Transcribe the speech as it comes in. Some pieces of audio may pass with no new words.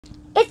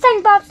It's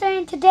Unboxed Day,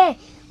 and today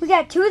we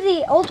got 2 of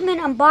the Ultimate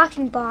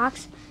Unboxing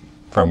Box.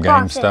 From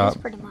Gamestop.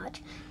 Pretty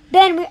much.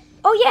 Then we,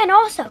 and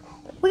also,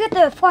 we got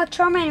the Flock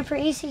Charmander for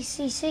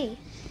ECCC.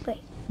 Wait,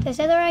 did I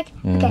say that right?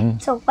 Okay,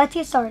 so let's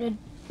get started.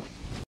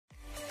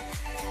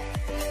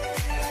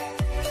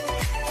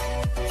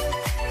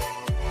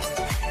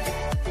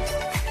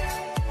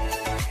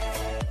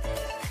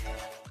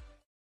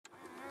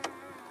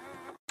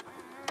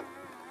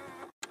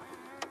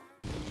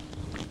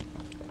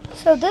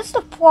 So this is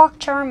the Flock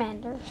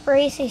Charmander for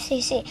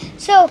ECCC.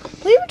 So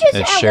we were just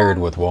it's shared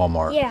with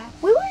Walmart. Yeah,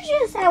 we were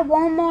just at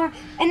Walmart,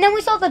 and then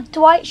we saw the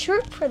Dwight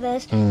shirt for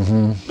this.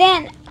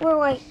 Then we were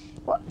like,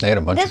 well, they had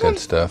a bunch of good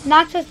stuff.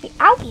 Not supposed to be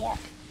out yet.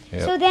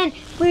 Yep. So then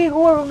we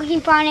were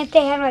looking for if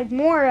they had like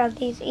more of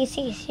these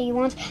ECCC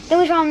ones. Then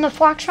we found the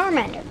Flock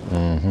Charmander.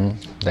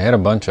 They had a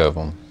bunch of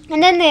them.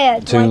 And then they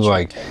had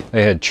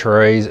they had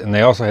trays, and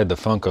they also had the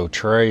Funko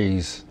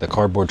trays, the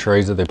cardboard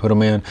trays that they put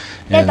them in,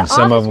 and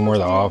some of them were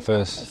the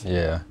office.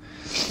 Yeah,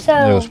 so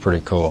it was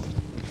pretty cool.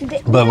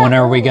 But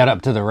whenever we got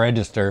up to the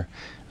register,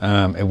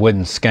 it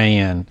wouldn't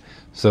scan.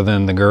 So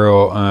then the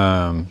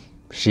girl,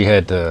 she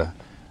had to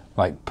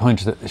like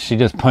she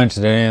just punched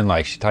it in,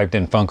 like she typed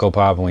in Funko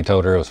Pop, and we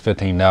told her it was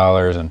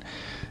 $15, and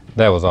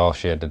that was all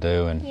she had to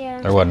do, and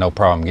there wasn't no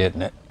problem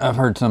getting it. I've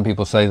heard some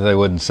people say they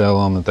wouldn't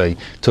sell them, that they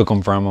took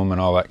them from them and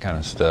all that kind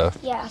of stuff.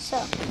 Yeah,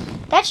 so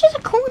that's just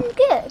a cool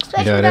gift,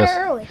 especially we got it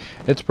early.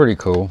 It's pretty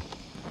cool.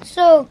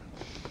 So,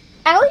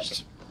 at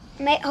least,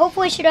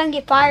 hopefully she doesn't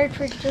get fired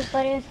for just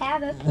letting us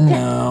have it.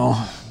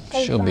 No,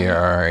 she'll be all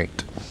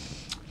right.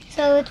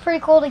 So it's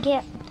pretty cool to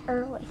get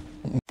early.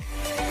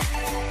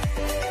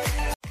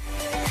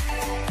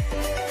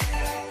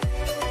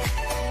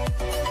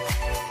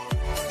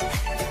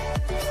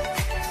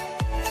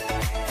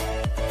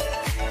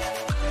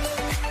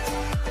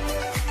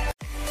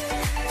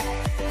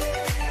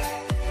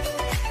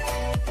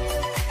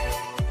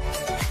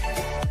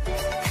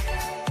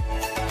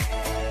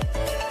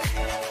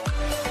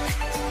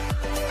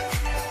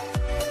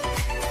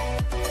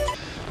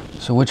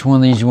 So which one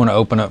of these you want to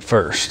open up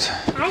first?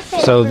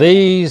 So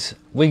these,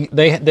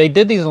 they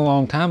did these a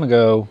long time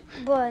ago,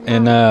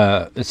 and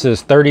it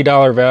says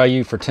 $30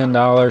 value for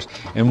 $10,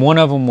 and one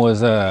of them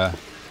was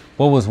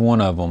what was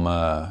one of them?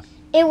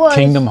 It was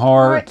Kingdom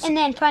Hearts, and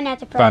then Five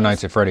Nights at Freddy's. Five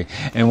Nights at Freddy's,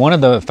 and one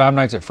of the Five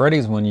Nights at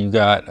Freddy's one you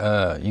got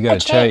a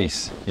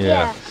chase.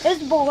 Yeah, it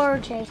was a blur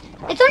chase.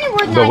 It's only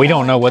worth. But we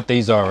don't know what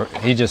these are.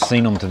 He just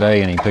seen them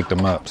today and he picked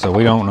them up, so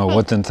we don't know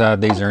what's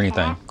inside these or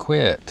anything.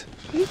 Quit.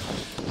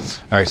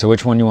 All right, so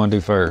which one you want to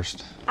do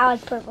first? I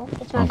like purple.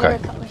 It's my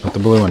favorite color. Put the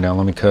blue one down.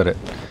 Let me cut it.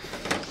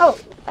 Oh,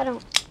 I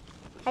don't.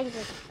 I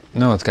just.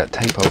 No, it's got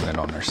tape holding it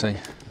on there. See?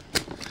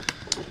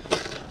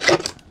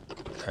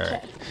 All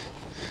right.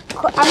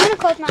 I'm gonna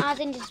close my eyes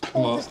and just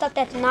pull the stuff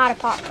that's not a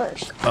pop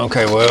first.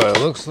 Okay. Well, it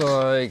looks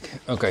like.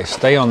 Okay,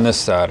 stay on this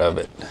side of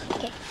it.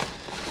 Okay.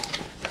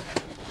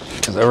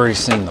 Because I've already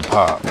seen the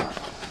pop.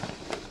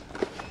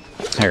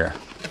 Here,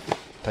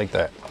 take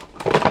that.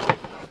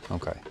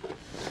 Okay.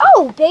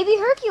 Oh, baby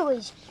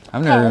Hercules.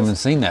 I've never even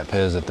seen that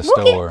Pez at the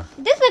store.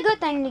 This is a good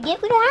thing to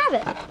get. We don't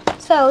have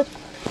it. So, it's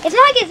not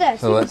like it's a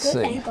super good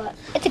thing, but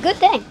it's a good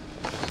thing.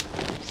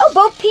 Oh,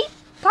 Bo Peep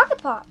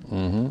Pocket Pop.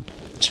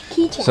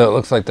 Keychain. So it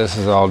looks like this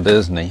is all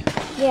Disney.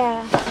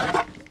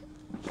 Yeah.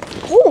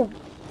 Ooh.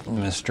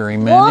 Mystery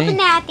Mini. We'll open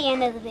that at the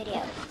end of the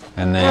video.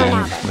 And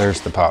then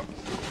there's the pop.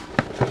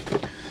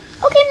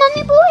 Okay,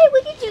 Mommy Boy,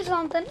 we can do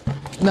something.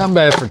 Not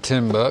bad for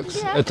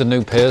 $10. Yeah. It's a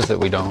new Pez that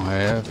we don't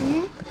have.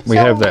 We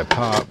have that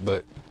pop,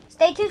 but...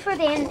 Stay tuned for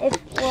the end.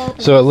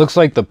 So it looks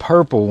like the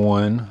purple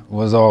one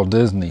was all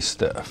Disney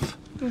stuff.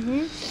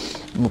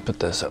 We'll put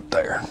this up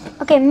there.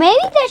 Okay, maybe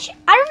that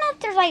I don't know if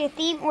there's like a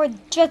theme or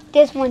just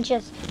this one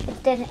just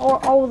Disney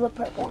or all the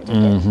purple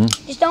ones.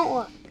 Just don't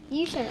look.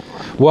 You shouldn't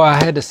look. Well,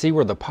 I had to see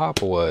where the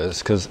pop was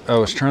because I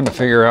was trying to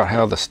figure out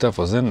how the stuff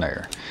was in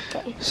there.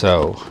 Okay.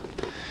 So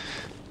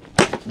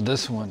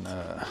this one,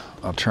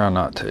 I'll try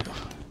not to.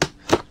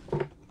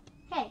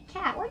 Hey,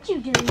 Cat, what you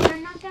doing? You're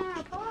not doing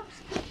our pops?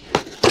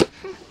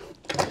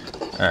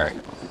 All right.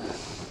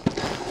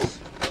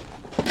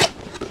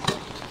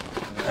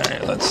 All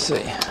right, let's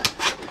see.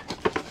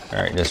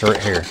 All right, just right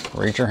here.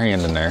 Reach your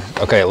hand in there.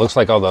 Okay, it looks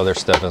like all the other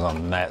stuff is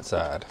on that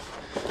side.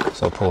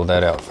 So pull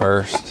that out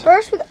first.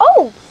 First,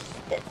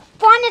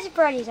 Five Nights at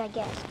Freddy's, I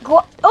guess.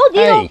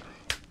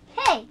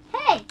 Hey.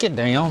 Get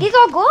down. These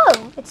all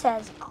glow. It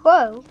says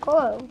glow.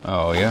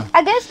 Oh, yeah?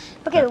 I guess,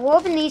 okay, we'll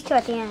open these two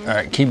at the end. All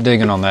right, keep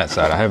digging on that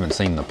side. I haven't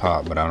seen the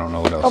pop, but I don't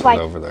know what else is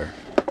over there.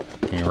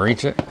 Can you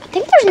reach it? I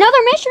think there's another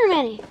Mystery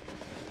Mini.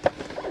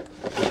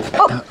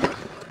 Oh.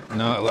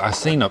 No, I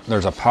seen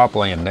there's a pop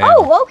laying down.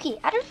 Oh, Loki.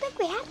 I don't think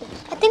we have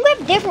this. I think we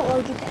have different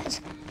Loki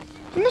pets.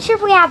 I'm not sure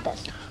if we have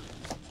this.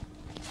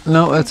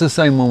 No, that's the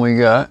same one we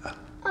got.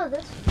 Oh,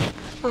 that's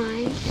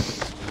fine.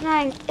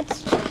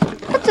 It's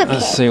okay.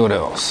 Let's see what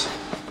else.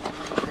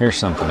 Here's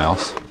something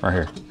else. Right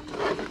here.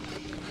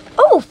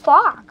 Oh,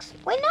 Fox.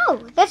 Wait, no.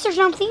 There's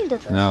no theme to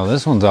this. No,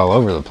 this one's all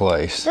over the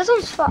place. This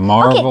one's Fox.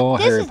 Marvel,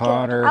 okay, Harry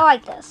Potter. Good. I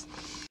like this.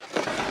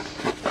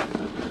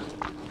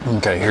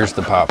 Okay, here's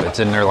the pop. It's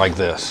in there like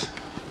this.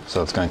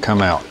 So it's going to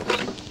come out.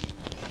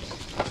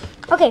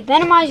 Okay,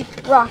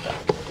 Venomized Rocket.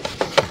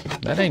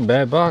 That ain't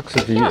bad box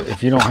if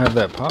you don't have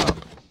that pop.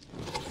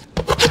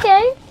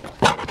 Okay.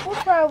 We'll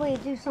probably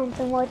do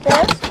something like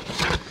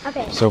this.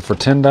 Okay. So for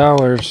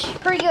 $10.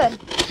 Pretty good.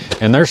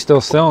 And they're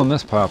still selling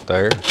this pop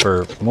there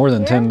for more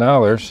than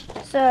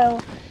 $10.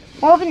 So,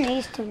 we'll open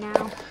these two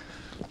now.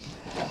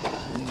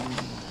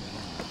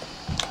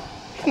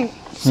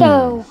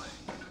 So,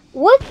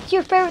 what's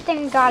your favorite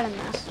thing you got in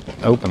this?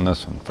 Open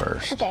this one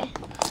first. Okay.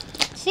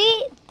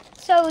 See,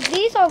 so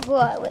these all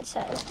glow, it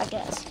says, I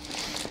guess.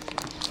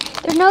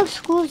 There's no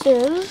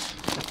exclusives.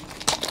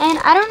 And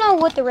I don't know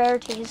what the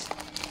rarities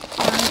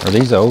are. Are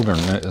these older?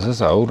 Is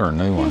this an older or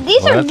new one?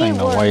 These are that new thing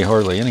don't ones. weigh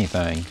hardly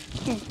anything.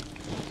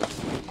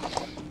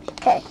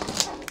 Okay.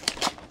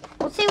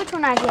 Let's see which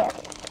one I get.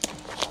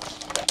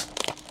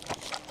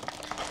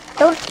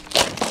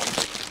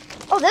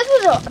 Oh, this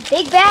was a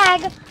big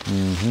bag.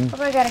 What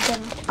do I gotta get?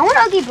 I want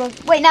Oogie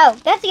Boogie. Wait, no,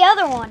 that's the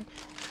other one.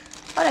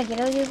 What did I get?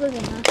 Oogie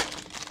Boogie, huh?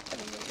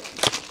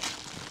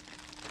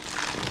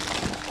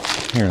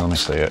 Here, let me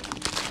see it.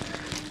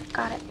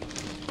 Got it.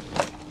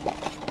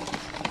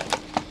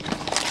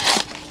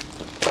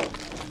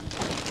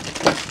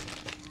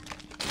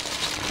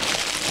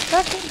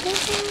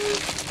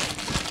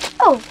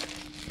 Oh,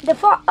 the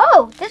frog.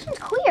 Oh, this one's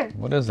clear.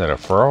 What is that, a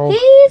frog?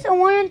 He's a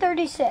 1 in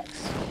 36.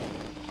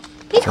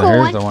 He's So cool.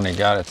 here's the one he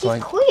got. It's He's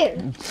like clear.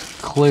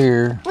 It's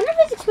clear. I wonder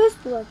if it's supposed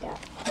to be like that.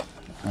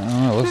 I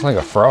don't know. It looks like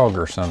a frog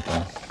or something.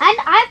 And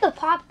I have the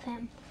pop of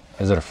him.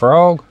 Is it a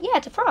frog? Yeah,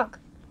 it's a frog.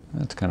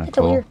 That's kind of It's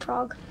cool. a weird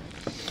frog.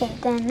 Okay,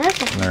 then this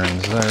one.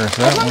 There's This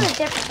that one's one. a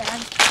different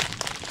bag.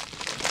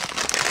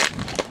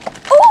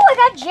 Oh, I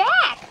got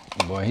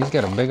Jack. Boy, he's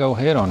got a big old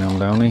head on him,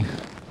 don't he?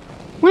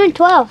 1 in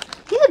 12.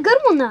 He's a good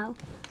one though.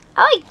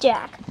 I like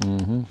Jack.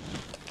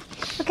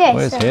 Okay, Boy,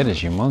 his so head is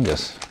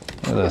humongous.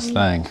 Look at this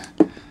thing.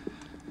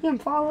 you can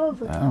fall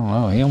over. I don't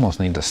know. He almost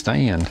needs to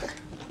stand.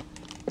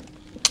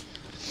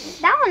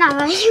 That one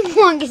has a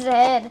humongous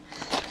head.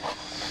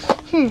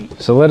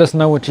 So let us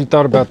know what you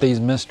thought about these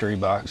mystery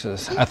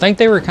boxes. I think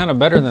they were kind of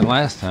better than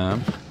last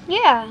time.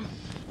 Yeah.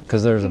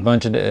 Because there's a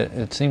bunch of,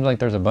 it seems like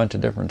there's a bunch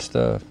of different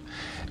stuff.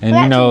 And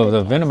Well, you know,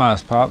 that's the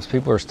Venomized Pops,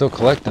 people are still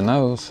collecting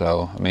those.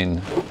 So, I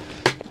mean,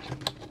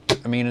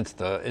 it's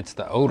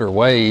the older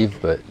wave,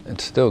 but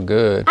it's still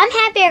good. I'm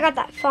happy I got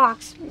that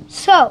fox.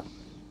 So,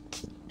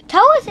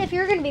 tell us if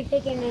you're going to be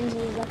picking into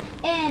these.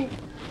 And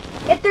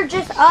if they're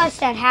just us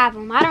that have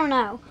them. I don't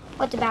know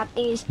what's about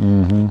these.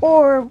 And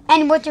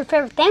what's your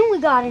favorite thing we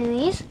got in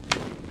these.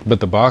 But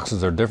the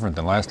boxes are different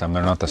than last time.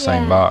 They're not the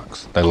same Yeah.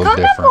 box. They And look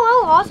comment different.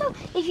 below also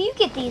if you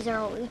get these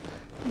early.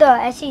 The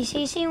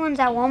ECCC ones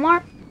at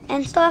Walmart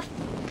and stuff.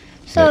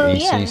 So, The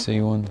yeah.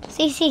 ECCC one?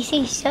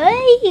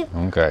 CCC.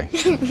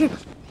 Okay.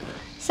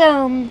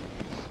 So,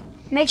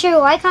 make sure you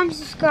like, comment,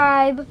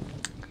 subscribe.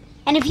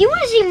 And if you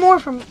want to see more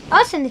from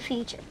us in the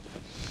future,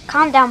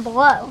 comment down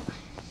below.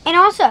 And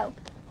also,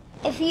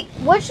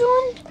 which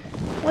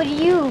one would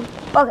you...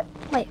 Okay,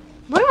 wait.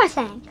 What am I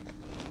saying?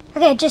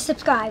 Okay, just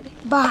subscribe.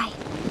 Bye.